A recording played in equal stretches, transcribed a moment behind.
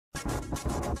Hello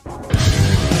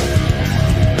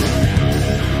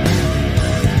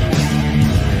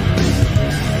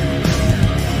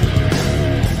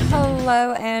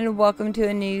and welcome to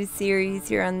a new series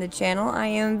here on the channel. I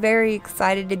am very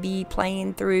excited to be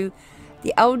playing through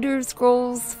the Elder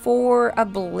Scrolls 4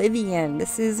 Oblivion.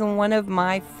 This is one of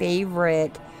my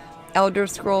favorite Elder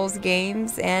Scrolls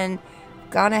games, and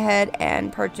gone ahead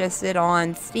and purchased it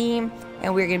on Steam,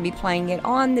 and we're going to be playing it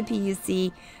on the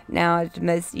PC. Now, as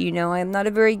most of you know, I'm not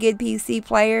a very good PC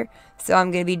player, so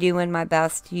I'm going to be doing my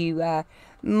best to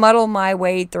muddle my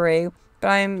way through. But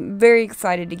I'm very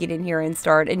excited to get in here and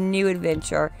start a new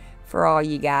adventure for all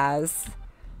you guys.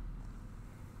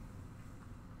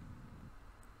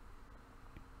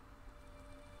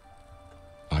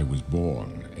 I was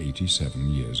born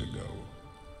 87 years ago.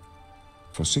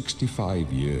 For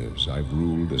 65 years, I've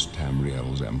ruled as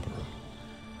Tamriel's emperor.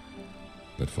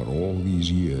 But for all these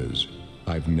years,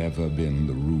 I've never been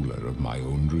the ruler of my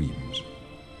own dreams.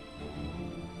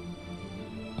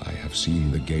 I have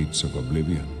seen the gates of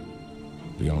Oblivion,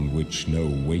 beyond which no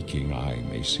waking eye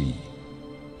may see.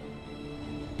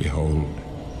 Behold,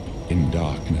 in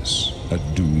darkness, a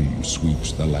doom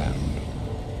sweeps the land.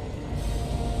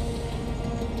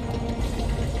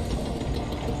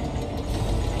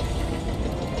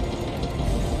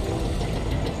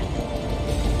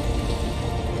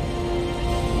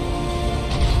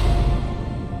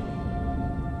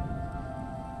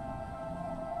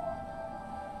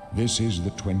 This is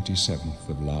the 27th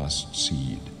of last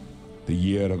seed, the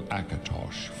year of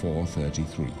Akatosh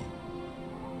 433.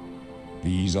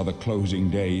 These are the closing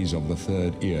days of the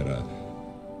Third Era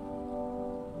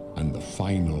and the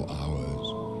final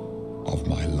hours of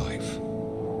my life.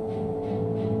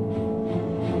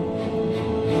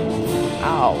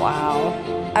 Oh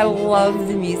wow, I love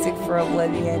the music for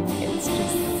Oblivion. It's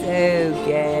just so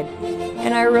good,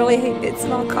 and I really hope it's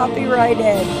not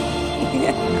copyrighted.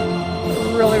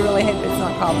 I really hope it's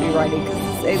not copyrighted, because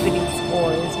this opening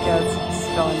score is just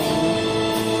stunning.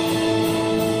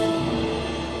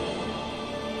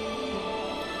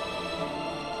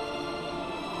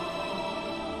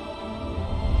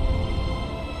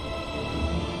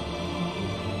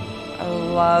 I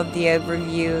love the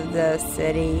overview of the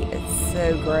city. It's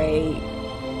so great.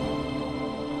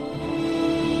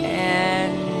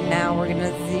 And now we're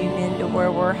gonna zoom into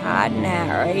where we're hiding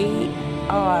at, right?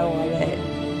 Oh, I love it.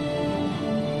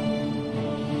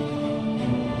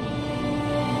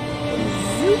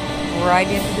 Right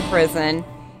into the prison.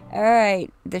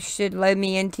 Alright, this should load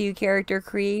me into character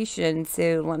creation,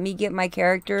 so let me get my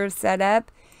character set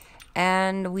up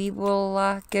and we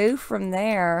will go from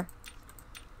there.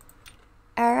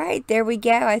 Alright, there we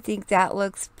go. I think that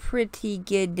looks pretty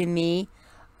good to me.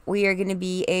 We are going to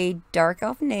be a dark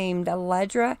elf named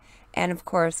Ledra, and of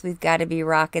course we've got to be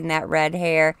rocking that red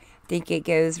hair. I think it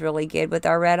goes really good with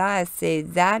our red eyes, so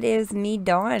that is me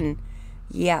done.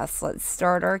 Yes, let's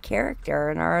start our character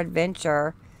and our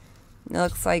adventure. It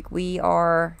looks like we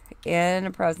are in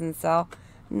a prison cell.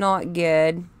 Not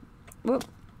good. Whoop.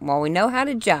 Well, we know how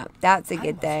to jump. That's a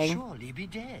good thing. Surely be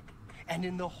dead. And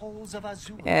in the halls of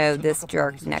Azure, oh, this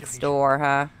jerk next door,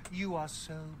 huh? You are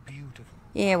so beautiful.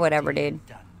 Yeah, whatever, dude.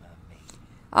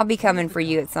 I'll be coming for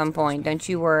you at some point. Don't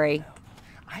you worry.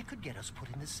 I could get us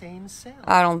put in the same cell.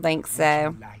 I don't think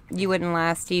so. You wouldn't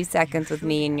last 2 seconds with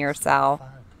me in your cell.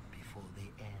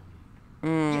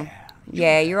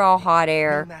 Yeah, you're all hot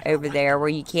air over there where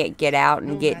you can't get out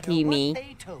and get to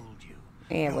me.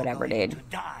 Yeah, whatever, dude.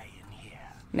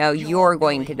 No, you're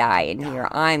going to die in here.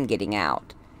 I'm getting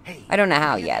out. I don't know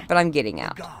how yet, but I'm getting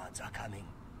out.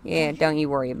 Yeah, don't you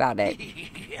worry about it.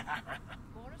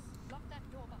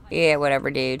 Yeah,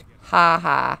 whatever, dude. Ha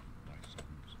ha.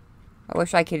 I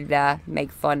wish I could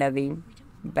make fun of him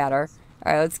better.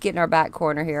 Alright, let's get in our back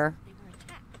corner here.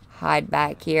 Hide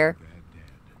back here.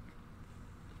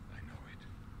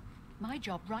 My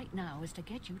job right now is to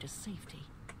get you to safety.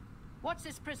 What's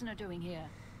this prisoner doing here?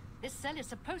 This cell is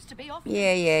supposed to be off.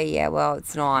 Yeah. Well,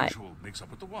 it's not. Mix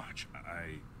up with the watch.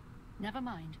 Never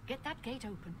mind. Get that gate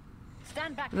open.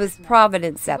 Stand back. It was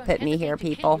Providence that put me here,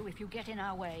 people. If you get in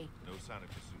our way.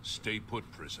 Stay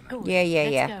put, prisoner. Good. Yeah.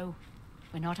 Let's go.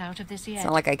 We're not out of this yet. It's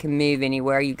not like I can move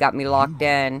anywhere. You got me locked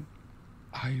in.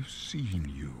 I've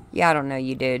seen you. Yeah, I don't know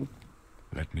you, dude.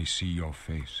 Let me see your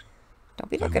face. Don't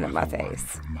be looking at my face.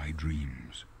 From my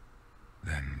dreams.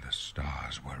 Then the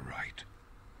stars were right.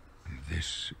 And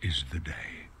this is the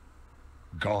day.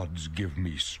 Gods give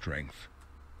me strength.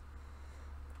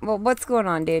 Well, what's going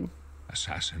on, dude?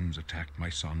 Assassins attacked my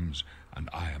sons, and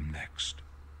I am next.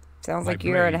 Sounds My like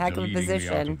you're in a blades heck are of a leading me out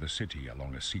position. of the city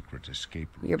along a secret escape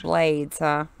route. Your blades,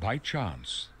 huh? By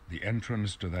chance, The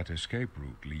entrance to that escape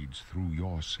route leads through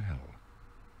your cell.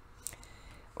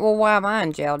 Well, why am I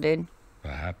in jail, dude?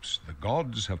 Perhaps the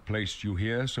gods have placed you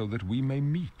here so that we may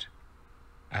meet.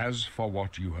 As for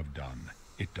what you have done,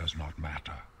 it does not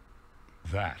matter.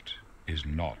 That is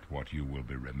not what you will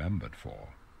be remembered for.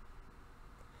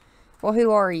 Well,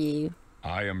 who are you?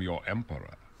 I am your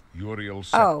emperor, Uriel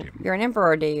Oh, Septim. you're an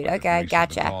emperor, dude. By the Okay, grace of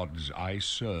gotcha. the gods, I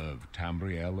serve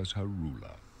Tamriel as her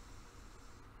ruler.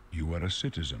 You are a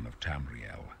citizen of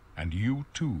Tamriel, and you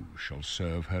too shall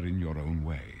serve her in your own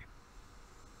way.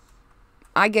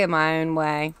 I go my own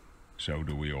way. So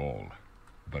do we all.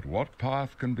 But what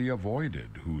path can be avoided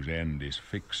whose end is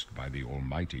fixed by the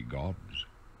almighty gods?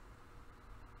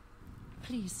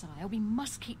 Please, sire, we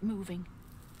must keep moving.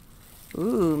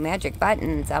 Ooh, magic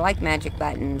buttons. I like magic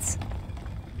buttons.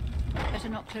 Better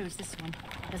not close this one.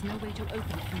 There's no way to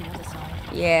open it from the other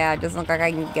side. Yeah, it doesn't look like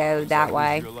I can go that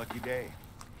way. Your lucky day.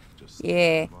 Just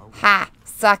Yeah. Ha!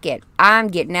 Suck it. I'm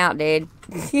getting out, dude.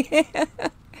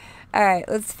 Alright,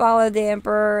 let's follow the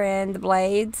Emperor and the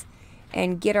Blades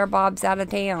and get our bobs out of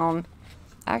town.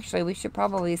 Actually, we should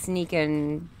probably sneak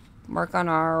and work on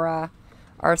our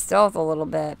stealth a little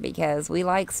bit because we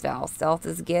like stealth. Stealth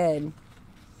is good.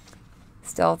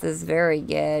 Stealth is very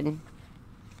good.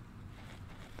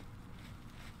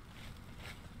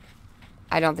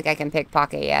 I don't think I can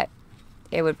pickpocket yet.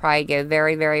 It would probably go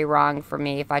very, very wrong for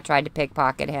me if I tried to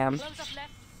pickpocket him. Close up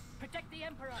left. Protect the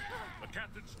Emperor. The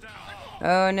captain's down.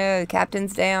 Oh no, the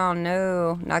captain's down.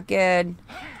 No, not good.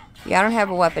 Yeah, I don't have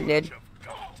a weapon, dude.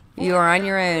 You are on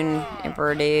your own,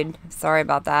 Emperor, dude. Sorry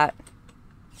about that.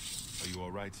 Are you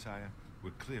alright, sire?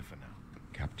 We're clear for now.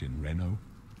 Captain Reno?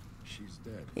 She's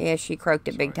dead. Yeah, she croaked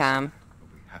it big time. But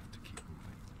we have to keep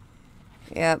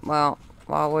moving. Yep, well,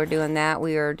 while we're doing that,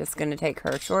 we are just going to take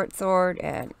her short sword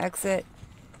and exit.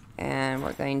 And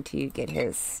we're going to get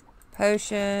his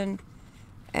potion.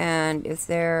 And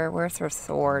where's her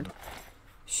sword?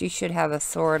 She should have a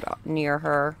sword near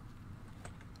her.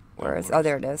 Oh,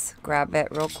 there it is. Grab it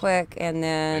real quick. And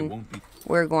then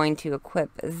we're going to equip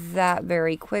that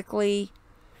very quickly.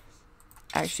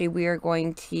 Actually, we are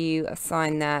going to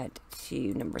assign that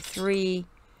to number 3.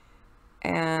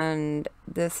 And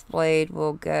this blade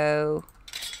will go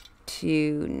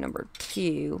to number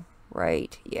 2,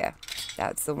 right? Yeah,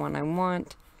 that's the one I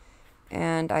want.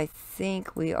 And I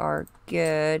think we are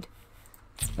good.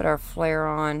 Let's put our flare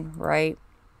on, right?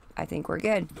 I think we're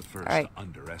good. The first All right. to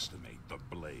underestimate the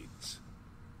blades.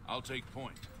 I'll take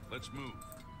point. Let's move.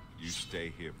 You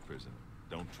stay here, prisoner.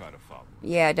 Don't try to follow.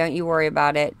 Yeah, don't you worry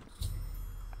about it.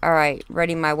 Alright,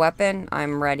 ready my weapon?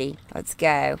 I'm ready. Let's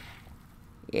go.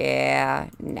 Yeah,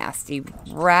 nasty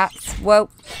rats. Whoa.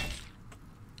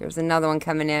 There's another one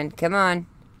coming in. Come on.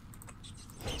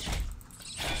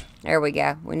 There we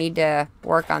go. We need to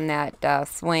work on that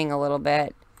swing a little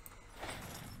bit.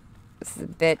 This is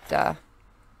a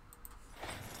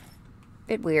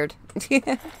bit weird.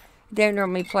 Don't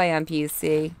normally play on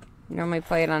PC. Normally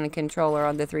play it on a controller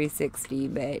on the 360,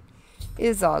 but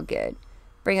it's all good.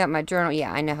 Bring up my journal.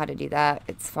 Yeah, I know how to do that.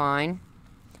 It's fine.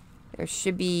 There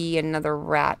should be another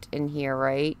rat in here,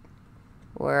 right?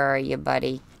 Where are you,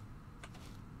 buddy?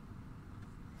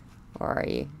 Where are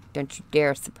you? Don't you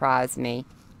dare surprise me.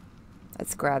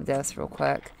 Let's grab this real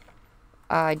quick.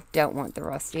 I don't want the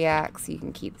rusty axe. You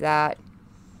can keep that.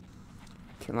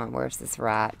 Come on, where's this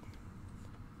rat?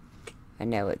 I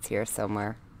know it's here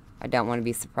somewhere. I don't want to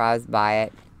be surprised by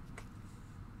it.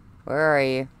 Where are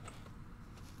you?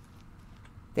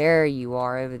 There you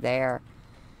are, over there.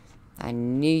 I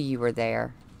knew you were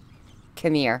there.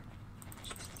 Come here.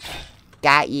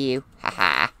 Got you.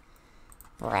 Haha.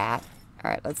 Rat.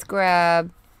 Alright, let's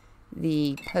grab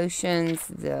the potions,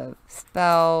 the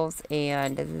spells,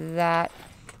 and that.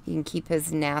 You can keep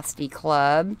his nasty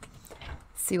club.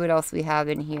 See what else we have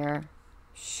in here.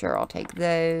 Sure, I'll take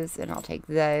those, and I'll take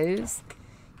those.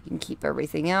 You can keep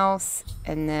everything else.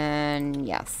 And then,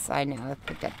 yes, I know, I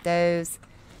picked up those.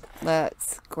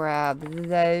 Let's grab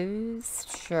those.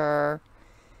 Sure.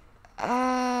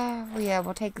 Yeah,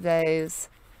 we'll take those.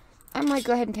 I might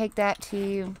go ahead and take that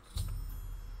too.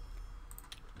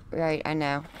 Right, I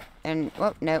know. And,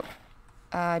 oh, no.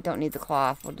 I don't need the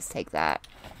cloth. We'll just take that.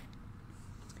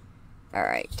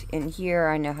 Alright, in here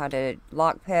I know how to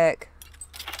lockpick.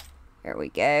 There we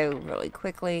go, really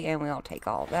quickly, and we'll take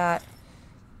all that.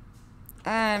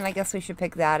 And I guess we should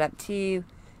pick that up too.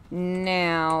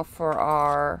 Now, for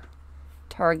our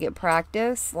target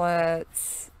practice,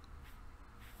 let's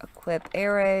equip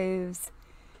arrows.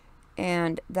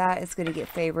 And that is going to get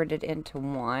favorited into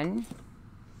 1.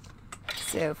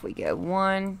 So if we go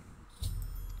 1,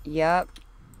 yep.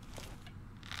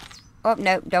 Oh,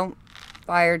 no, don't.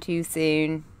 fire too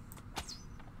soon.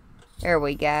 There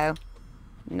we go.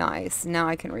 Nice. Now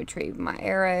I can retrieve my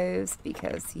arrows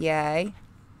because, yay.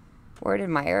 Where did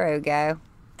my arrow go?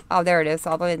 Oh, there it is,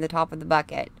 all the way in the top of the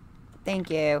bucket. Thank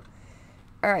you.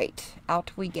 Alright,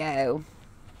 out we go.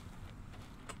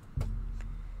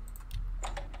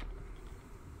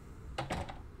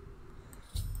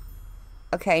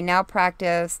 Okay, now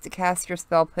practice to cast your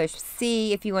spell. Push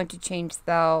C if you want to change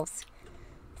spells.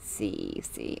 C.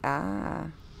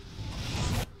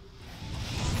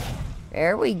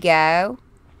 There we go.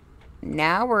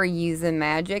 Now we're using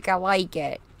magic. I like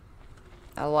it.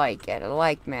 I like it. I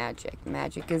like magic.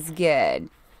 Magic is good.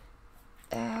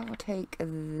 We'll take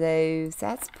those.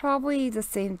 That's probably the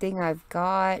same thing I've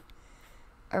got.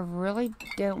 I really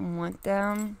don't want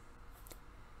them.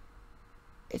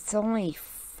 It's only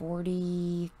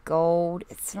 40 gold.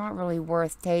 It's not really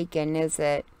worth taking, is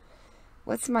it?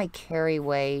 What's my carry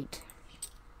weight?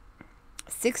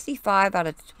 65 out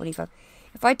of 25.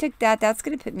 If I took that, that's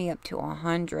going to put me up to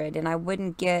 100, and I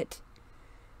wouldn't get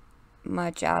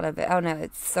much out of it. Oh, no,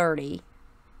 it's 30.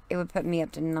 It would put me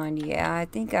up to 90. Yeah, I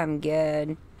think I'm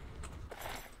good.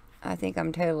 I think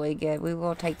I'm totally good. We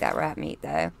will take that rat meat,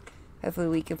 though. Hopefully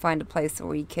we can find a place where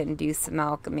we can do some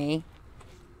alchemy.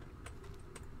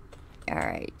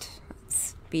 Alright.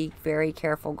 Let's be very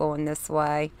careful going this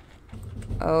way.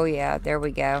 Oh, yeah. There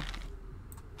we go.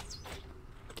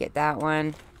 Get that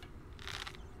one.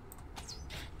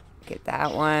 Get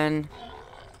that one.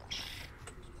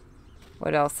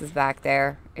 What else is back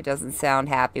there? It doesn't sound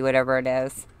happy, whatever it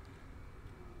is.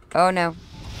 Oh, no.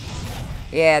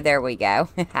 Yeah, there we go.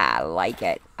 I like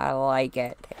it. I like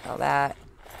it. Take all that.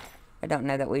 I don't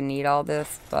know that we need all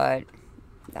this, but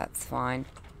that's fine.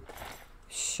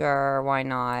 Sure, why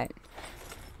not?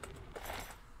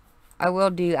 I will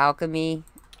do alchemy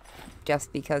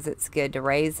just because it's good to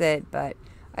raise it, but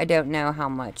I don't know how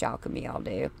much alchemy I'll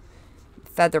do.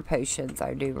 Feather potions,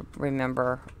 I do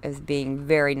remember as being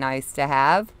very nice to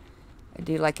have. I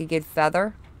do like a good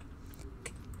feather.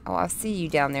 Oh, I see you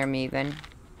down there, Meven.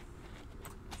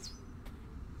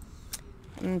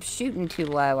 I'm shooting too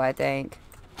low, I think.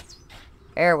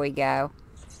 There we go.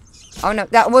 Oh, no,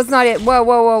 that was not it. Whoa,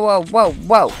 whoa, whoa, whoa, whoa,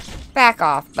 whoa. Back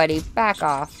off, buddy. Back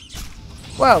off.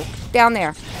 Whoa, down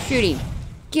there. Shoot him.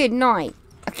 Good night.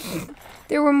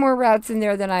 There were more rats in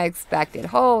there than I expected.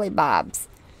 Holy bobs.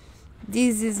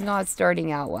 This is not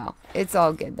starting out well. It's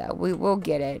all good, though. We'll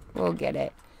get it. We'll get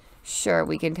it. Sure,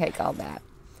 we can take all that.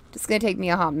 It's going to take me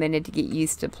a hot minute to get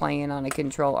used to playing on a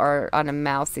control or on a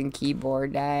mouse and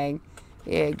keyboard. Dang.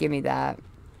 Yeah, give me that.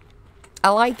 I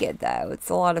like it, though. It's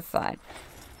a lot of fun.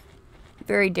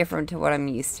 Very different to what I'm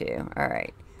used to.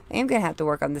 Alright. I am going to have to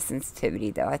work on the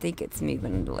sensitivity, though. I think it's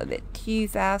moving a little bit too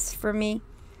fast for me.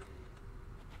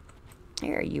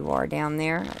 There you are down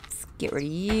there. Let's get rid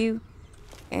of you.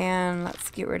 And let's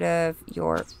get rid of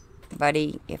your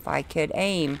buddy, if I could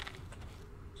aim.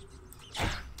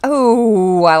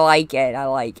 Oh, I like it. I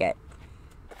like it.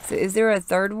 So is there a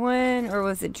third one, or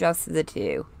was it just the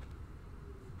two?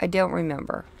 I don't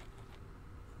remember.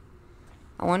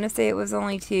 I want to say it was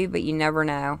only two, but you never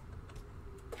know.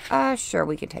 Sure,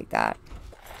 we can take that.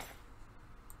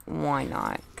 Why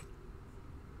not?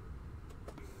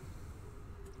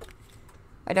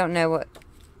 I don't know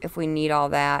if we need all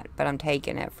that, but I'm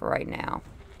taking it for right now.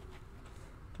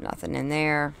 Nothing in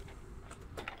there.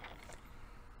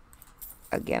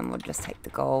 Again, we'll just take the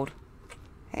gold.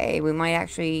 Hey, we might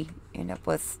actually end up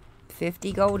with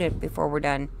 50 gold before we're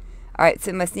done. Alright,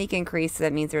 so my sneak increased, so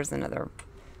that means there's another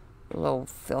little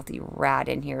filthy rat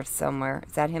in here somewhere.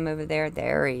 Is that him over there?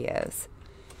 There he is.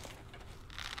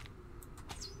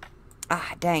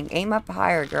 Ah, dang. Aim up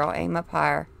higher, girl. Aim up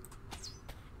higher.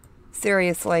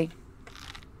 Seriously.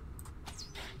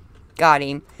 Got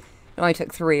him. It only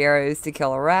took 3 arrows to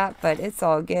kill a rat, but it's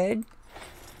all good.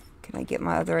 Can I get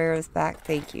my other arrows back?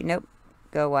 Thank you. Nope.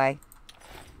 Go away.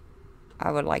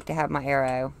 I would like to have my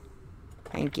arrow.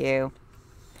 Thank you.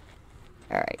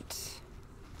 Alright.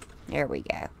 There we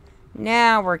go.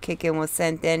 Now we're kicking with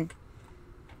something.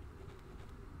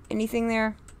 Anything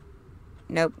there?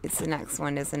 Nope. It's the next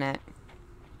one, isn't it?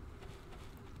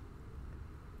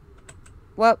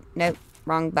 Whoop. Nope.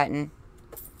 Wrong button.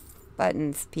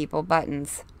 Buttons, people.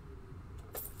 Buttons.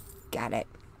 Got it.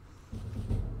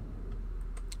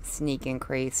 Sneak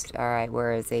increased. Alright,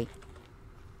 where is he?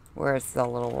 Where's the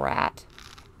little rat?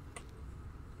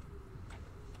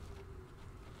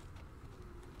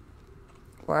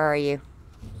 Where are you?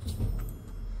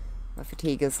 My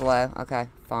fatigue is low. Okay,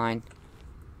 fine.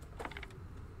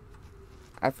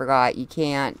 I forgot. You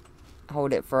can't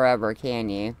hold it forever, can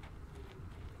you?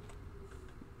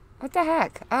 What the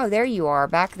heck? Oh, there you are.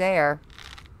 Back there.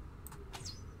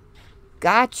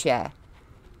 Gotcha.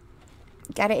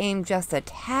 Gotta aim just a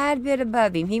tad bit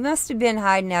above him. He must have been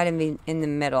hiding out in the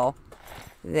middle.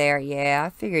 There, yeah. I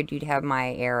figured you'd have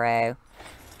my arrow.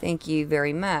 Thank you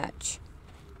very much.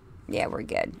 Yeah, we're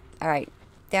good. Alright,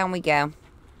 down we go.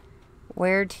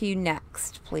 Where to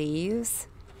next, please?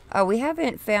 Oh, we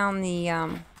haven't found the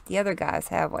other guys,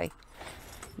 have we?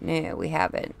 No, we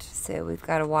haven't. So we've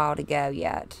got a while to go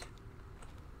yet.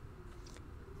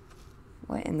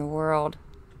 What in the world?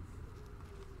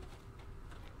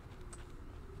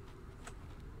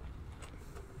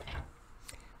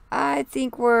 I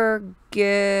think we're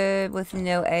good with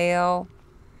no ale.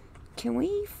 Can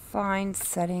we find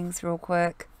settings real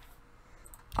quick?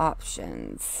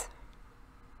 Options.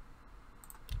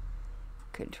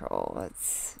 Control.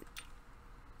 Let's...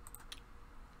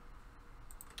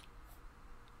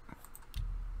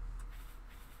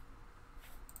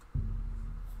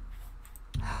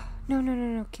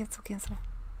 No. Cancel.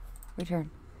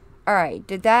 Return. Alright,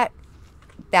 did that...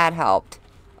 That helped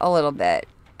a little bit.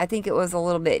 I think it was a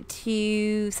little bit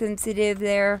too sensitive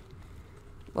there.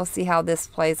 We'll see how this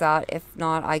plays out. If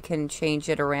not, I can change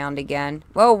it around again.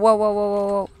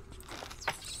 Whoa.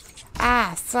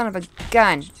 Ah, son of a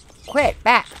gun. Quit.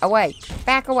 Back away.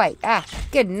 Ah,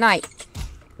 good night.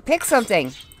 Pick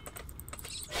something.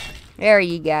 There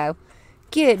you go.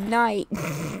 Good night.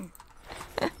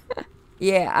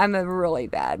 Yeah, I'm a really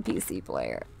bad PC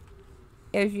player.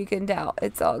 As you can tell,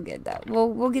 it's all good though.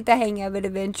 We'll get the hang of it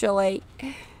eventually.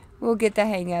 We'll get the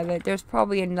hang of it. There's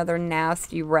probably another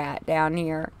nasty rat down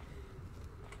here.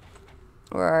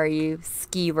 Where are you?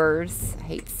 Skeevers. I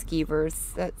hate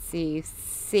skeevers. Let's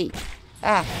see.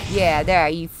 Ah, yeah, there.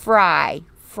 You fry.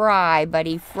 Fry,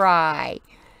 buddy. Fry.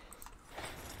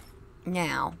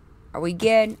 Now, are we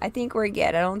good? I think we're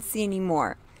good. I don't see any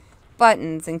more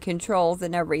buttons and controls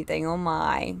and everything. Oh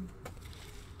my.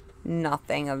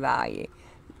 Nothing of value.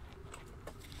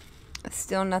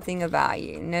 Still nothing of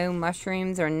value. No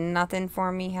mushrooms or nothing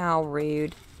for me. How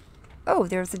rude. Oh,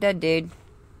 there's a dead dude.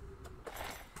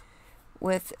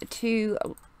 With 2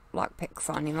 lockpicks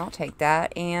on him. I'll take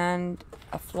that. And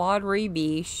a flawed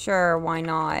ruby. Sure, why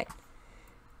not?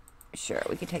 Sure,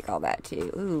 we could take all that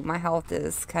too. Ooh, my health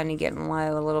is kind of getting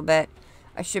low a little bit.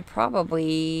 I should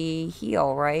probably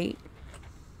heal, right?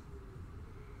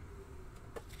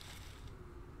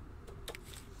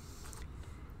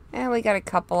 And we got a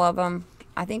couple of them.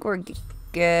 I think we're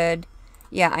good.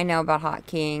 Yeah, I know about Hot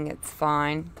King. It's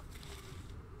fine.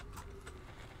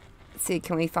 Let's see,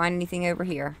 can we find anything over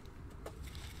here?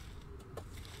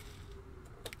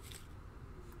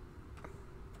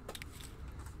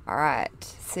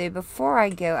 Alright, so before I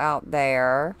go out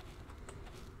there,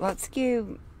 let's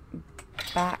go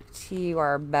back to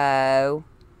our bow.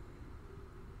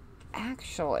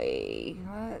 Actually,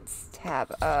 let's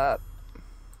tab up.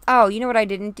 Oh, you know what I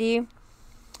didn't do?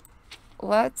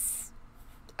 Let's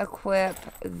equip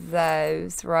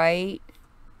those, right?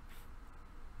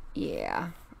 Yeah,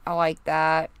 I like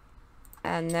that.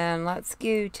 And then let's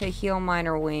go to heal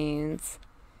minor wounds.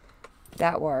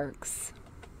 That works.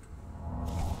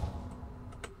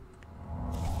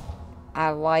 I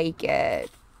like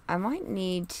it. I might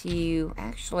need to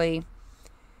actually...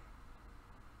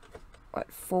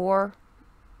 What, 4?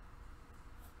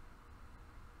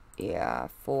 Yeah,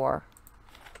 4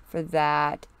 for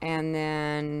that, and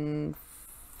then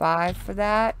 5 for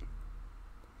that.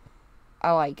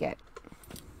 I like it.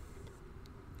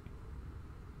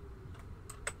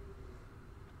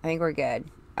 I think we're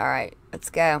good. Alright, let's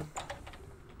go.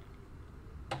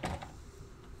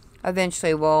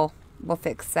 Eventually we'll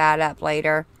fix that up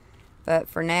later. But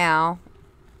for now,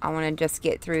 I want to just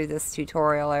get through this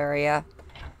tutorial area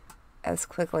as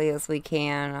quickly as we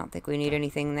can. I don't think we need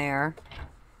anything there.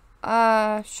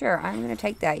 Sure, I'm gonna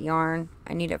take that yarn.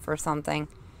 I need it for something.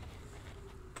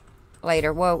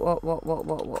 Later.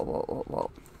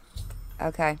 Whoa.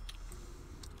 Okay.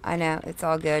 I know, it's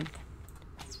all good.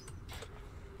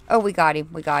 Oh, we got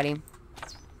him.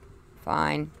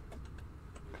 Fine.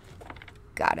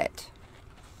 Got it.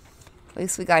 At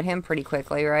least we got him pretty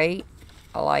quickly, right?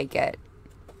 I like it.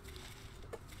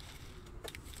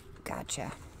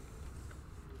 Gotcha.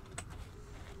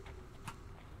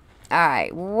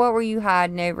 Alright, what were you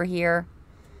hiding over here?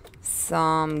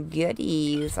 Some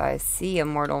goodies. I see a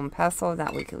mortal and pestle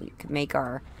that we could make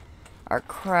our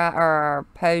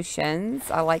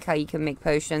potions. I like how you can make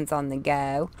potions on the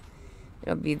go.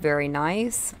 It'll be very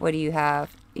nice. What do you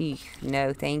have? Eek,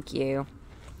 no, thank you.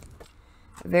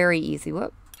 Very easy.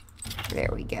 Whoop. There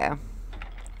we go.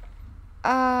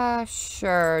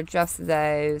 Sure, just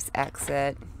those.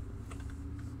 Exit.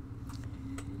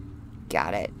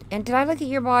 Got it. And did I look at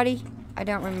your body? I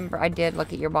don't remember. I did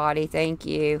look at your body. Thank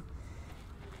you.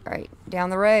 Alright, down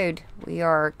the road. We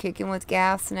are kicking with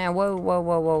gas now. Whoa, whoa,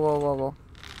 whoa, whoa, whoa, whoa, whoa.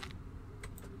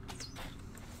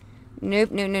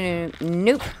 Nope, nope, nope, nope,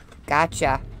 nope.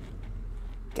 Gotcha.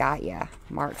 Got ya.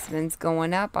 Marksman's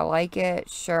going up. I like it.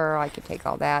 Sure, I could take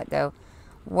all that, though.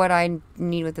 What I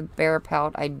need with the bear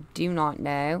pelt, I do not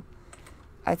know.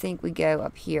 I think we go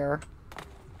up here.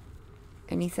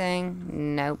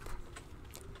 Anything? Nope.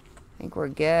 I think we're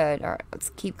good. Alright, let's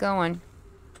keep going.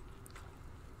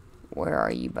 Where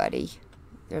are you, buddy?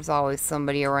 There's always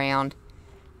somebody around.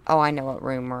 Oh, I know what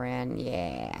room we're in.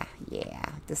 Yeah, yeah.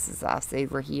 This is us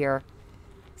over here.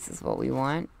 This is what we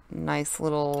want. Nice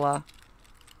little,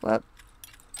 whoop.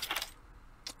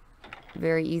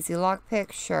 Very easy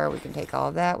lockpick. Sure, we can take all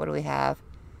of that. What do we have?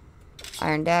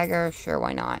 Iron dagger. Sure,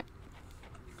 why not?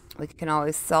 We can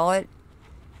always sell it.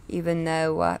 Even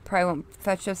though it probably won't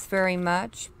fetch us very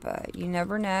much. But you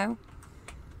never know.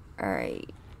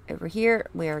 Alright. Over here,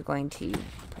 we are going to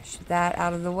push that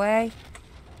out of the way.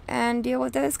 And deal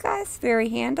with those guys very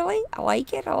handily. I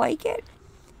like it. I like it.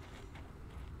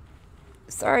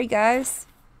 Sorry, guys.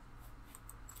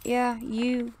 Yeah,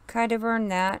 you kind of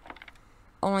earned that.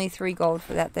 Only 3 gold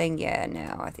for that thing. Yeah,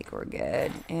 no, I think we're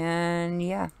good. And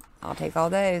yeah, I'll take all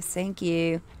those. Thank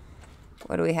you.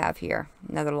 What do we have here?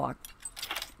 Another locked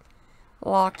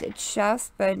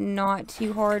chest, but not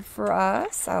too hard for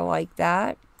us. I like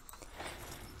that.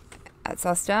 That's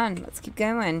us done. Let's keep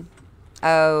going.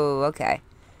 Oh, okay.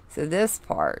 So this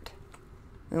part,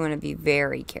 we want to be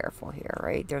very careful here,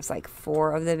 right? There's like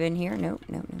 4 of them in here. Nope,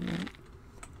 nope, nope, nope.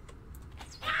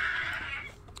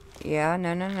 Yeah,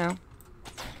 no, no, no.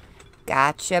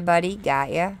 Gotcha, buddy.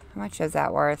 Got ya. How much is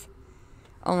that worth?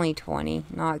 Only 20.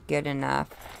 Not good enough.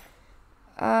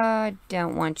 I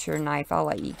don't want your knife. I'll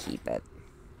let you keep it.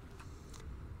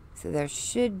 So there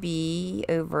should be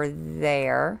over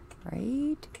there,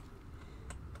 right?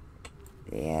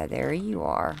 Yeah, there you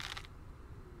are.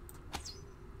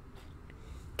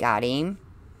 Got him.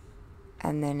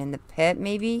 And then in the pit,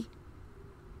 maybe?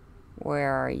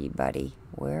 Where are you, buddy?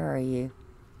 Where are you?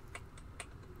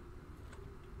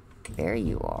 There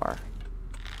you are.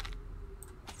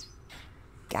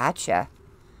 Gotcha.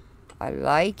 I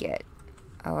like it.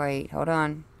 Oh, wait. Hold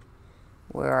on.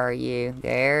 Where are you?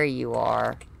 There you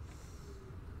are.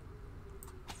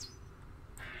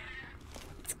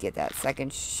 Let's get that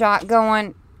second shot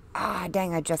going. Ah,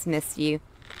 dang. I just missed you.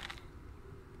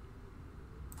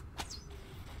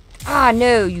 Ah,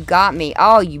 no. You got me.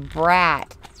 Oh, you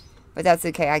brat. But that's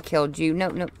okay. I killed you.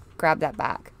 Nope, nope. Grab that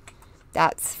back.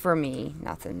 That's for me.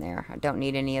 Nothing there. I don't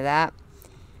need any of that.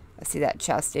 I see that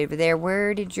chest over there.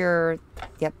 Where did your...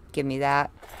 Yep, give me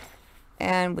that.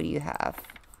 And what do you have?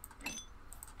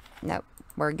 Nope.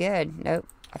 We're good. Nope.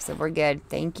 I said we're good.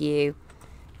 Thank you.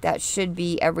 That should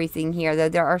be everything here. Though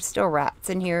there are still rats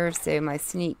in here, so my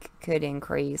sneak could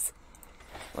increase.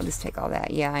 We'll just take all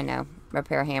that. Yeah, I know.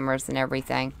 Repair hammers and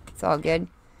everything. It's all good.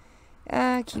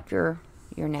 Keep your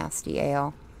nasty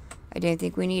ale. I don't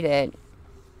think we need it.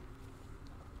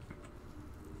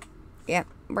 Yep,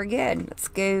 we're good. Let's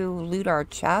go loot our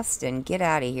chest and get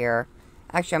out of here.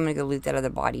 Actually, I'm going to go loot that other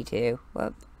body too.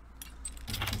 Whoop.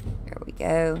 There we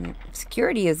go.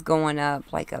 Security is going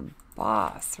up like a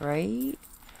boss, right?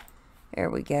 There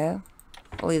we go.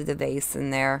 I'll leave the vase in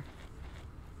there.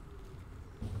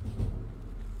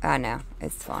 I know.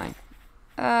 It's fine.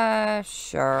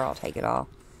 Sure. I'll take it all.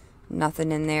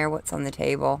 Nothing in there. What's on the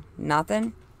table?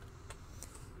 Nothing?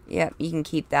 Yep, you can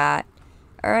keep that.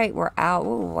 Alright, we're out.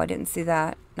 Ooh, I didn't see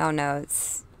that. No, no,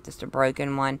 it's just a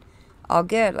broken one. All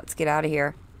good. Let's get out of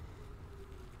here.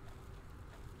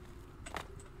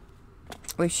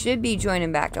 We should be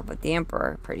joining back up with the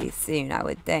Emperor pretty soon, I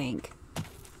would think.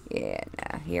 Yeah,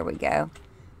 no, here we go.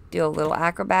 Do a little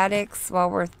acrobatics while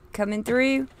we're coming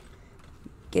through.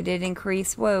 Get it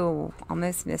increased. Whoa,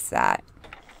 almost missed that.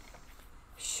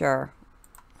 Sure.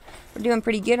 We're doing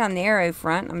pretty good on the arrow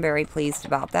front. I'm very pleased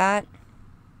about that.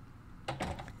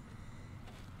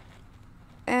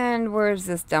 And where's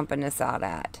this dumping us out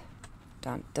at?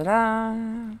 Dun da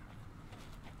da.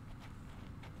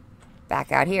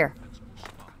 Back out here.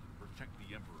 Protect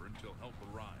the Emperor until help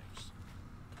arrives.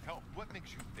 Help? What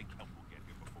makes you think help will get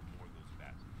here before more of those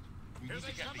bastards? We need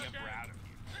to get the Emperor out of here.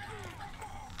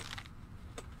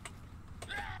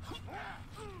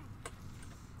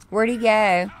 Where'd he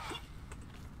go?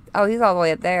 Oh, he's all the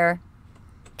way up there.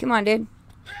 Come on, dude.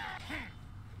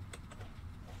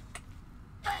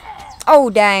 Oh,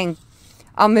 dang.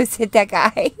 Almost hit that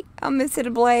guy. Almost hit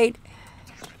a blade.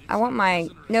 I want my...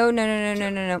 No, no, no, no, no,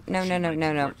 no, no, no, no,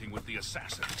 no, no. With the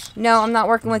assassins. No, I'm not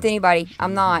working with anybody.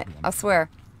 I'm not. I swear.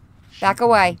 Back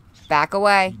away. Back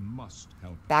away. He must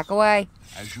help Back us. away.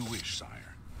 As you wish,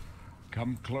 sire.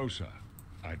 Come closer.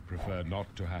 I'd prefer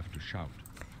not to have to shout.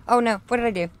 Oh no, what did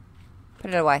I do?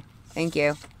 Put it away. Thank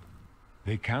you.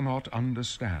 They cannot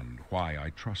understand why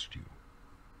I trust you.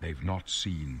 They've not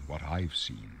seen what I've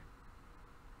seen.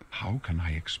 How can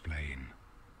I explain?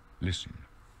 Listen,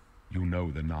 you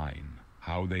know the Nine,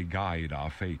 how they guide our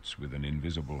fates with an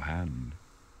invisible hand.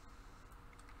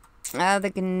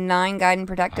 The Nine guide and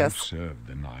protect I've us. served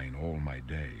the Nine all my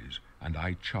days, and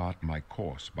I chart my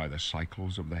course by the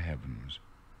cycles of the heavens.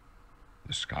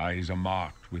 The skies are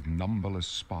marked with numberless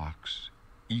sparks,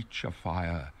 each a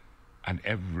fire, and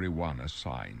every one a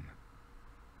sign.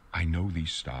 I know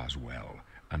these stars well,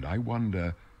 and I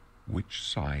wonder which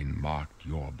sign marked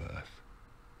your birth.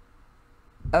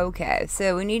 Okay,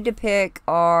 so we need to pick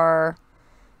our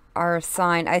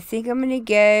sign. I think I'm gonna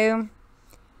go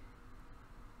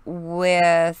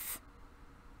with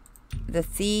the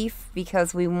thief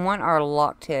because we want our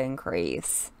luck to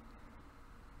increase.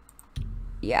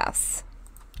 Yes.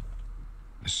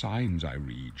 The signs I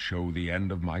read show the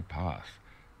end of my path.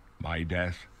 My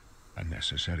death, a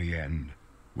necessary end,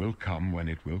 will come when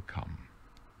it will come.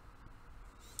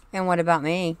 And what about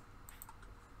me?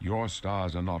 Your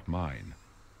stars are not mine.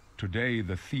 Today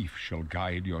the thief shall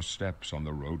guide your steps on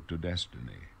the road to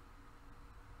destiny.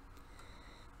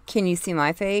 Can you see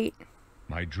my fate?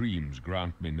 My dreams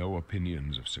grant me no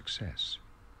opinions of success.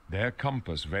 Their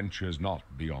compass ventures not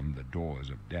beyond the doors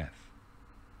of death.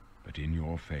 But in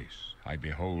your face I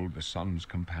behold the sun's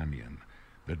companion.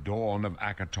 The dawn of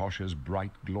Akatosh's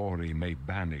bright glory may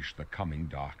banish the coming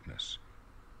darkness.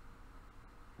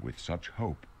 With such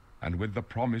hope, and with the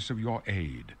promise of your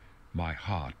aid, my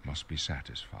heart must be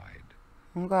satisfied.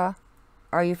 Okay.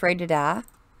 Are you afraid to die?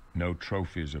 No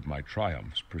trophies of my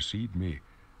triumphs precede me,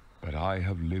 but I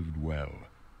have lived well,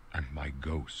 and my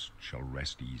ghost shall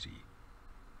rest easy.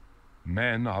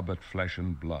 Men are but flesh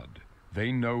and blood.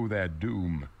 They know their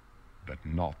doom, but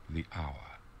not the hour.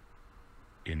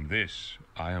 In this,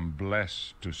 I am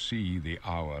blessed to see the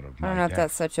hour of my I don't know if death,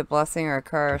 that's such a blessing or a to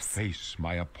curse. face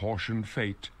my apportioned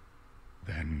fate,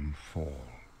 then fall.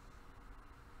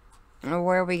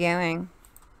 Where are we going?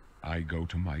 I go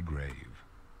to my grave.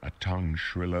 A tongue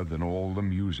shriller than all the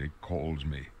music calls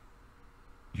me.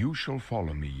 You shall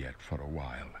follow me yet for a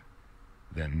while.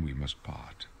 Then we must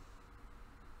part.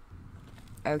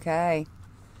 Okay.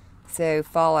 So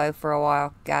follow for a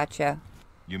while. Gotcha.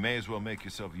 You may as well make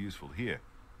yourself useful. Here,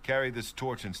 carry this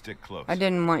torch and stick close. I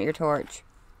didn't want your torch.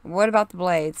 What about the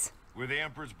blades? We're the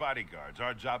Emperor's bodyguards.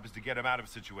 Our job is to get him out of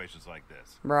situations like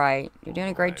this. Right. You're doing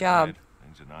a great Right, job. right.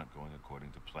 Things are not going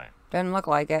according to plan. Doesn't look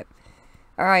like it.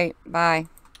 Alright, bye.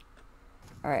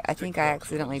 Alright, I think I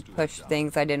accidentally pushed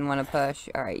things I didn't want to push.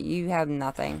 Alright, you have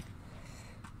nothing.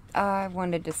 I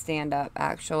wanted to stand up,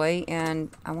 actually,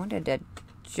 and I wanted to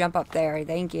jump up there.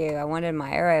 Thank you. I wanted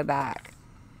my arrow back.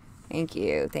 Thank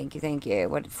you, thank you, thank you.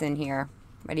 What's in here?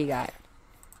 What do you got?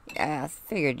 Yeah, I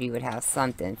figured you would have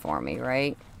something for me,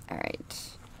 right?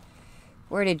 Alright.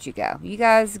 Where did you go? You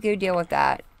guys go deal with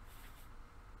that.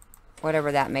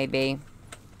 Whatever that may be.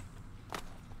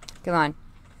 Come on.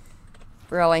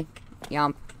 Really?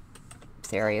 Yump.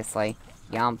 Seriously.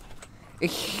 Yump.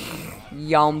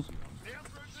 Yump.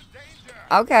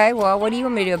 Okay, well, what do you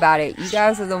want me to do about it? You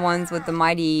guys are the ones with the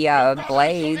mighty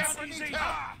blades.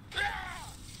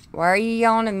 Why are you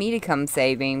yelling at me to come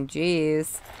save him?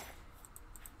 Jeez.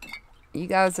 You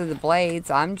guys are the blades.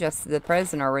 I'm just the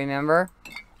prisoner, remember?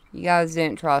 You guys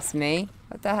didn't trust me.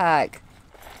 What the heck?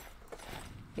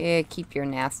 Yeah, keep your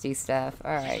nasty stuff.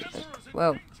 Alright.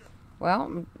 Whoa.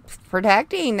 Well,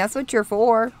 protecting. That's what you're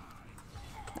for.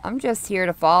 I'm just here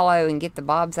to follow and get the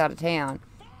Bobs out of town.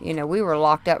 You know, we were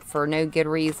locked up for no good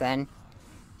reason.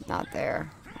 Not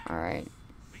there. Alright.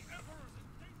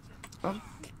 Well,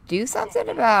 do something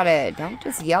about it. Don't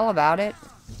just yell about it.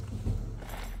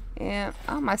 Yeah.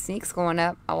 Oh, my sneak's going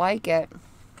up. I like it.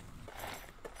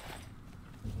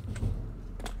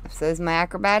 So's my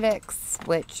acrobatics,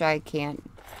 which I can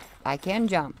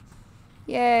jump.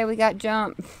 Yay, we got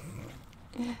jump.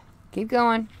 Keep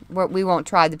going. We won't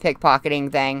try the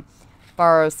pickpocketing thing.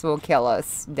 Boris will kill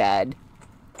us dead.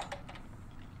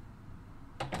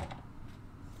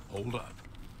 Hold up.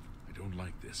 I don't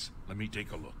like this. Let me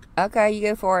take a look. Okay, you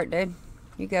go for it, dude.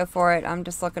 You go for it. I'm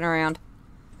just looking around.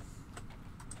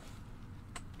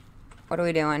 What are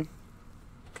we doing?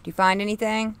 Do you find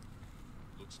anything?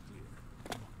 Looks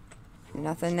clear.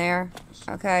 Nothing there?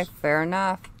 Okay, fair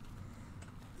enough.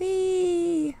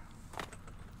 Whee!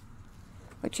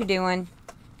 What you doing?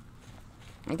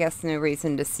 I guess no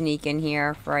reason to sneak in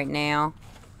here for right now.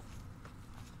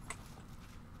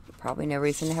 Probably no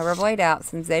reason to have our blade out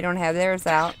since they don't have theirs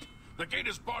out. The gate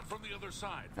is barred from the other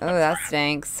side. Oh, that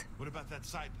stinks. What about that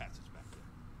side passage back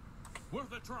there?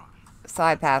 Worth a try.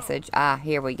 Side passage. Ah,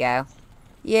 here we go.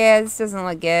 Yeah, this doesn't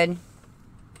look good.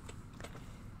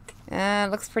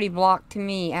 It looks pretty blocked to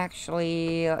me,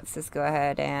 actually. Let's just go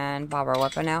ahead and bob our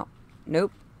weapon out.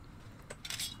 Nope.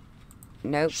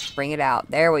 Nope. Bring it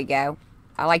out. There we go.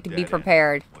 I like to be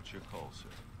prepared. What's your call, sir?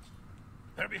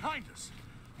 They're behind us.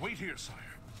 Wait here, sire.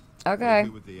 Okay. Be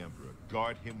with the Emperor.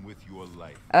 Guard him with your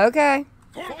life. Okay.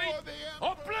 For the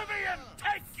Oblivion,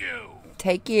 take you!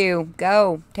 Take you.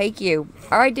 Go. Take you.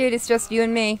 Alright, dude. It's just you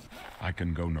and me. I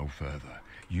can go no further.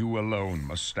 You alone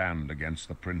must stand against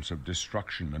the Prince of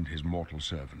Destruction and his mortal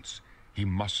servants. He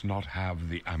must not have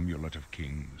the Amulet of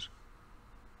Kings.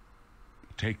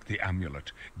 Take the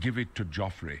amulet. Give it to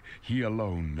Joffrey. He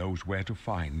alone knows where to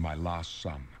find my last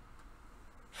son.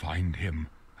 Find him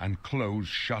and close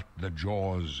shut the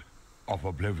jaws of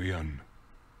Oblivion.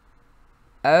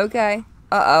 Okay.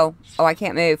 Uh-oh. Oh, I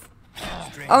can't move.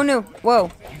 Oh, no. Whoa.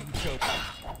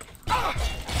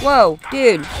 Whoa,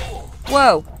 dude.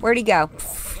 Whoa. Where'd he go?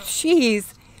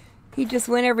 Jeez. He just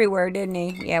went everywhere, didn't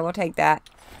he? Yeah, we'll take that.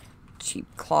 Cheap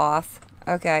cloth.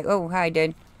 Okay. Oh, hi,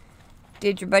 dude.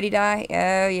 Did your buddy die?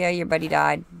 Oh, yeah, your buddy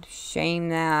died. Shame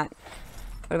that.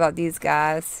 What about these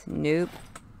guys? Nope.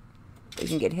 We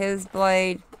can get his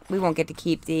blade. We won't get to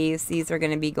keep these. These are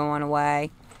going to be going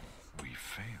away. We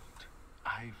failed.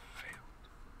 I failed.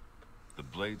 The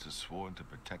blades are sworn to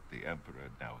protect the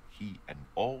Emperor. Now he and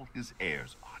all his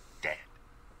heirs are dead.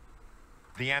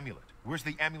 The amulet. Where's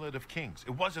the Amulet of Kings?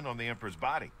 It wasn't on the Emperor's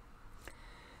body.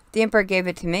 The Emperor gave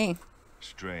it to me.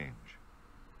 Strange.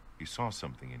 He saw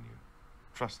something in you.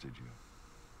 Trusted you.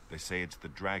 They say it's the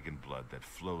dragon blood that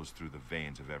flows through the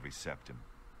veins of every septum.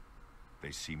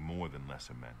 They see more than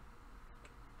lesser men.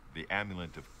 The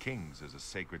Amulet of Kings is a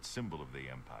sacred symbol of the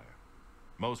Empire.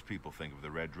 Most people think of the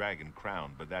red dragon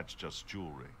crown, but that's just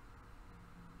jewelry.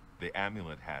 The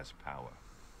amulet has power.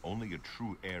 Only a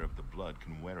true heir of the blood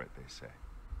can wear it, they say.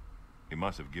 He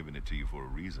must have given it to you for a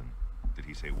reason. Did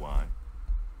he say why?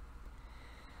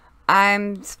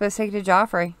 I'm supposed to take it to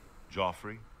Joffrey.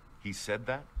 Joffrey? He said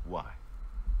that? Why?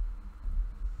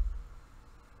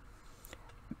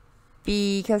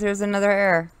 Because there's another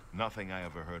heir. Nothing I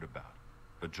ever heard about.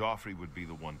 But Joffrey would be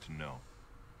the one to know.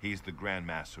 He's the Grand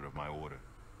Master of my order.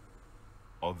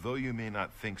 Although you may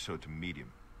not think so to meet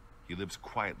him, he lives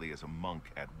quietly as a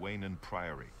monk at Waynon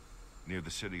Priory, near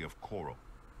the city of Coral.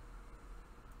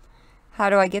 How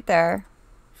do I get there?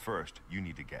 First, you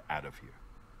need to get out of here.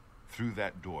 Through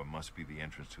that door must be the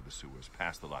entrance to the sewers,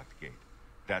 past the locked gate.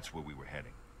 That's where we were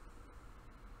heading.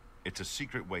 It's a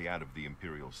secret way out of the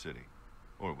Imperial City.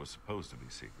 Or it was supposed to be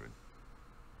secret.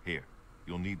 Here,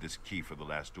 you'll need this key for the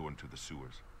last door into the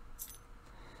sewers.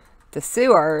 The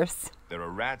sewers? There are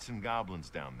rats and goblins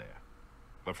down there.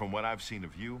 But from what I've seen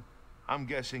of you, I'm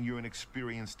guessing you're an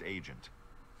experienced agent.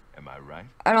 Am I right?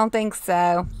 I don't think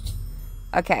so.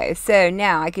 Okay, so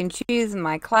now I can choose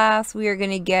my class. We are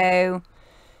going to go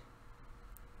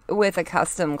with a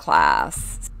custom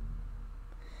class.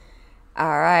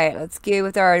 Alright, let's go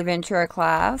with our adventurer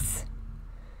class.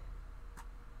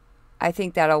 I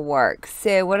think that'll work.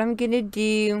 So what I'm going to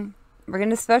do, we're going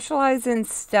to specialize in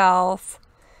stealth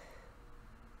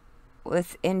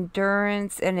with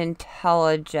endurance and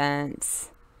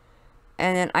intelligence.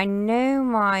 And then I know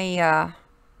my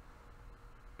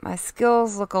my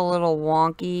skills look a little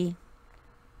wonky.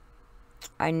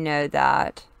 I know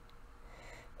that.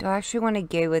 Do I actually want to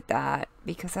go with that?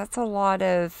 Because that's a lot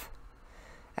of...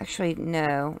 Actually,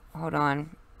 no. Hold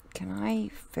on. Can I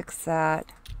fix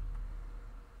that?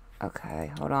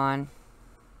 Okay, hold on.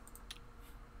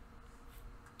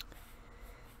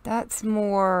 That's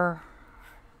more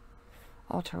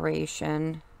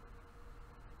alteration.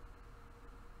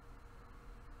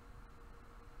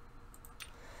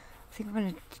 I think I'm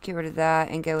going to get rid of that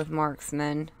and go with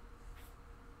marksman.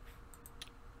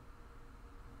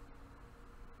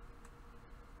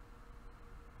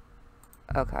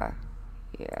 Okay.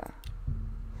 Yeah.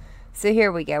 So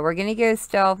here we go. We're going to go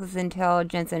stealth with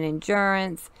intelligence and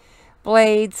endurance.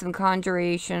 Blades, some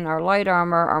conjuration, our light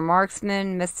armor, our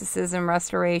marksman, mysticism,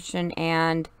 restoration,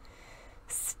 and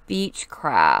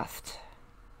speechcraft.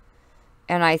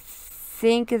 And I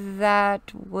think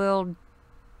that will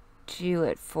do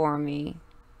it for me.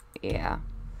 Yeah.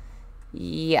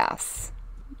 Yes.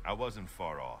 I wasn't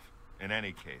far off. In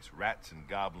any case, rats and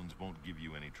goblins won't give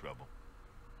you any trouble.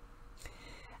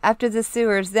 After the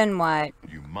sewers, then what?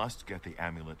 You must get the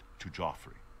amulet to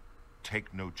Joffrey.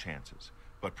 Take no chances,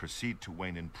 but proceed to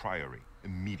Waynon Priory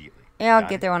immediately. Yeah, I'll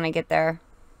get there when I get there.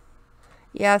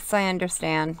 Yes, I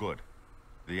understand. Good.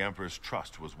 The Emperor's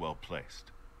trust was well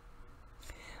placed.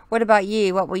 What about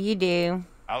you? What will you do?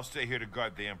 I'll stay here to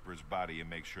guard the Emperor's body and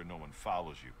make sure no one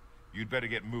follows you. You'd better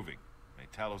get moving. May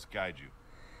Talos guide you.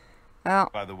 Well,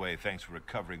 By the way, thanks for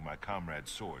recovering my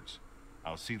comrades' swords.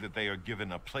 I'll see that they are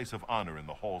given a place of honor in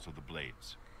the halls of the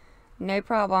Blades. no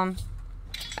problem.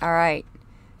 All right.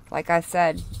 Like I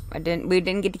said, we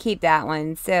didn't get to keep that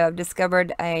one. So I've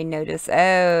discovered a notice.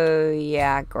 Oh,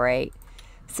 yeah, great.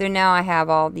 So now I have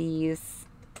all these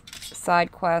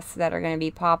side quests that are going to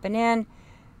be popping in.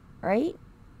 Right?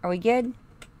 Are we good?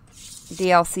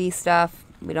 DLC stuff.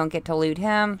 We don't get to loot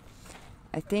him.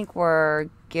 I think we're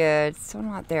good. Still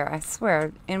not there. I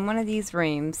swear, in one of these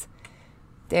rooms,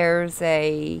 there's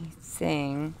a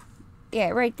thing. Yeah,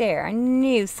 right there. I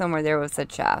knew somewhere there was a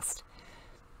chest.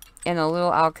 In a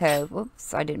little alcove.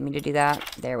 Whoops, I didn't mean to do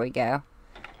that. There we go.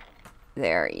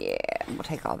 There, yeah. We'll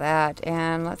take all that.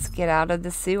 And let's get out of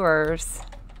the sewers.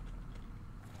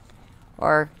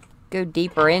 Or go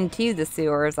deeper into the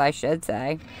sewers, I should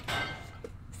say.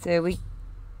 So we...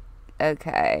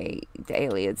 Okay. The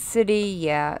Alien City.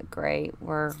 Yeah, great.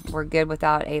 We're good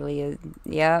without Alien.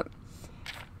 Yep.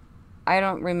 I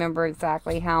don't remember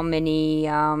exactly how many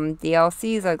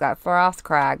DLCs I've got.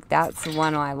 Frostcrag. That's the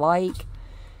one I like.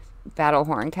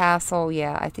 Battlehorn Castle,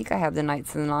 yeah, I think I have the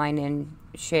Knights in Line in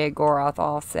Sheogorath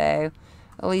also.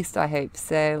 At least I hope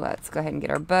so. Let's go ahead and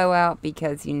get our bow out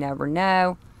because you never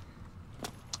know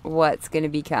what's going to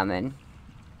be coming.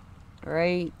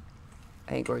 Right?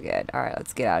 I think we're good. Alright,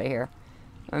 let's get out of here.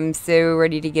 I'm so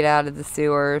ready to get out of the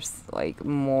sewers. Like,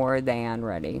 more than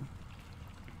ready.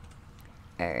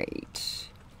 Alright.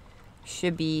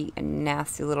 Should be a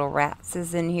nasty little rats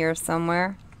is in here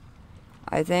somewhere.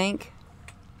 I think.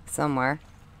 Somewhere.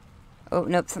 Oh,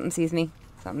 nope, something sees me.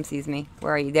 Something sees me.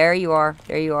 Where are you? There you are.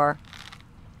 There you are.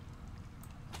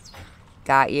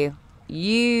 Got you.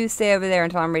 You stay over there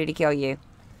until I'm ready to kill you.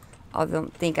 I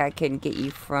don't think I can get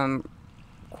you from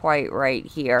quite right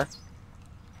here.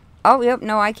 Oh, yep,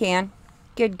 no, I can.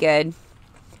 Good, good.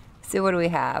 So what do we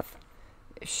have?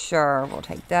 Sure, we'll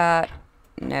take that.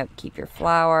 Nope, keep your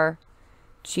flour.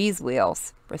 Cheese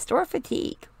wheels. Restore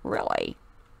fatigue. Really?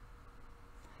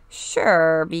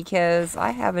 Sure, because I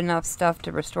have enough stuff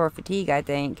to restore fatigue, I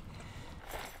think.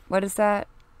 What is that?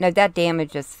 No, that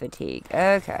damages fatigue.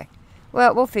 Okay.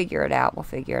 Well, we'll figure it out. We'll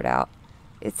figure it out.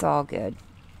 It's all good.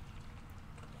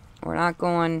 We're not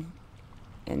going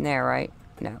in there, right?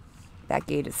 No. That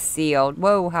gate is sealed.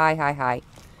 Whoa, hi, hi, hi.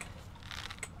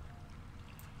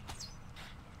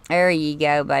 There you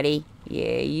go, buddy.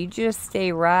 Yeah, you just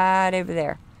stay right over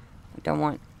there. I don't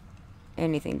want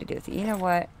anything to do with it. You know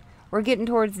what? We're getting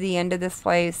towards the end of this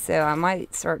place, so I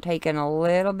might start taking a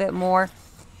little bit more.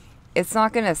 It's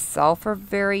not going to sell for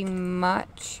very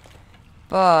much,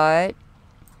 but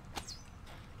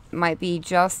might be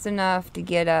just enough to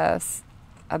get us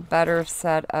a better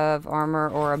set of armor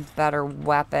or a better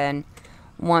weapon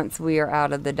once we are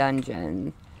out of the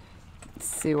dungeon.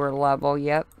 Sewer level,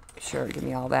 yep. Sure, give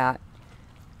me all that.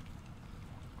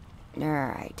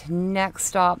 Alright, next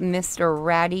stop, Mr.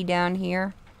 Ratty down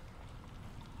here.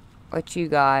 What you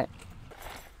got?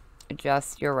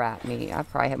 Just your rat meat. I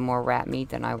probably have more rat meat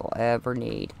than I will ever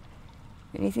need.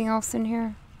 Anything else in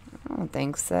here? I don't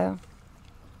think so.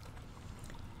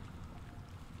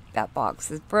 That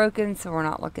box is broken, so we're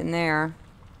not looking there.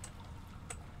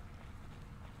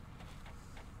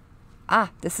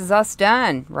 Ah, this is us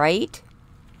done, right?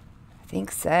 I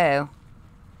think so.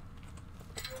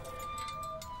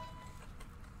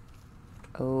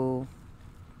 Oh,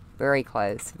 very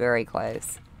close, very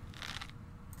close.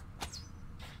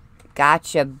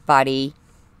 Gotcha, buddy.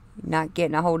 You're not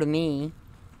getting a hold of me.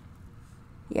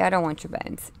 Yeah, I don't want your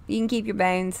bones. You can keep your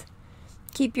bones.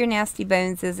 Keep your nasty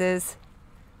bones as is.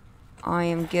 I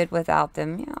am good without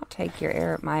them. Yeah, I'll take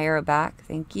my arrow back.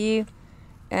 Thank you.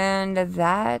 And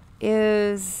that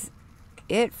is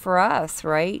it for us,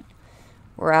 right?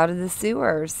 We're out of the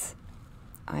sewers.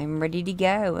 I'm ready to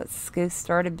go. Let's go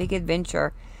start a big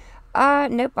adventure.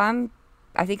 Nope, I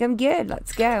think I'm good.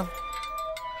 Let's go.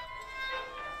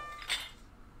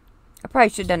 I probably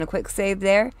should have done a quick save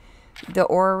there. The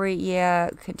orrery, yeah,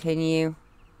 continue.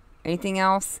 Anything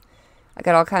else? I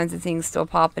got all kinds of things still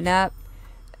popping up.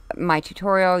 My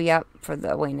tutorial, yep, for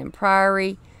the Wayne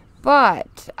Priory.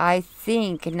 But I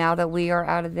think now that we are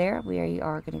out of there, we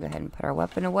are going to go ahead and put our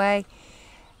weapon away.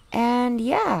 And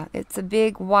yeah, it's a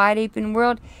big, wide open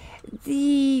world.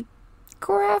 The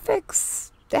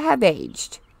graphics have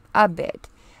aged a bit.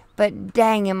 But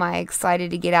dang, am I excited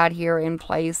to get out here and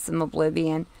play some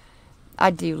Oblivion.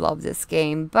 I do love this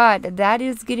game. But that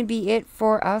is going to be it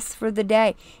for us for the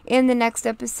day. In the next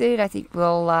episode, I think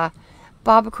we'll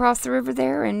bob across the river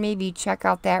there and maybe check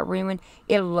out that ruin.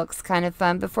 It looks kind of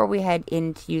fun before we head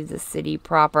into the city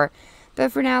proper.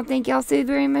 But for now, thank y'all so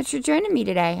very much for joining me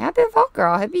today. Happy Fall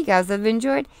Girl. I hope you guys have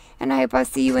enjoyed, and I hope I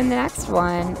see you in the next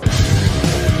one.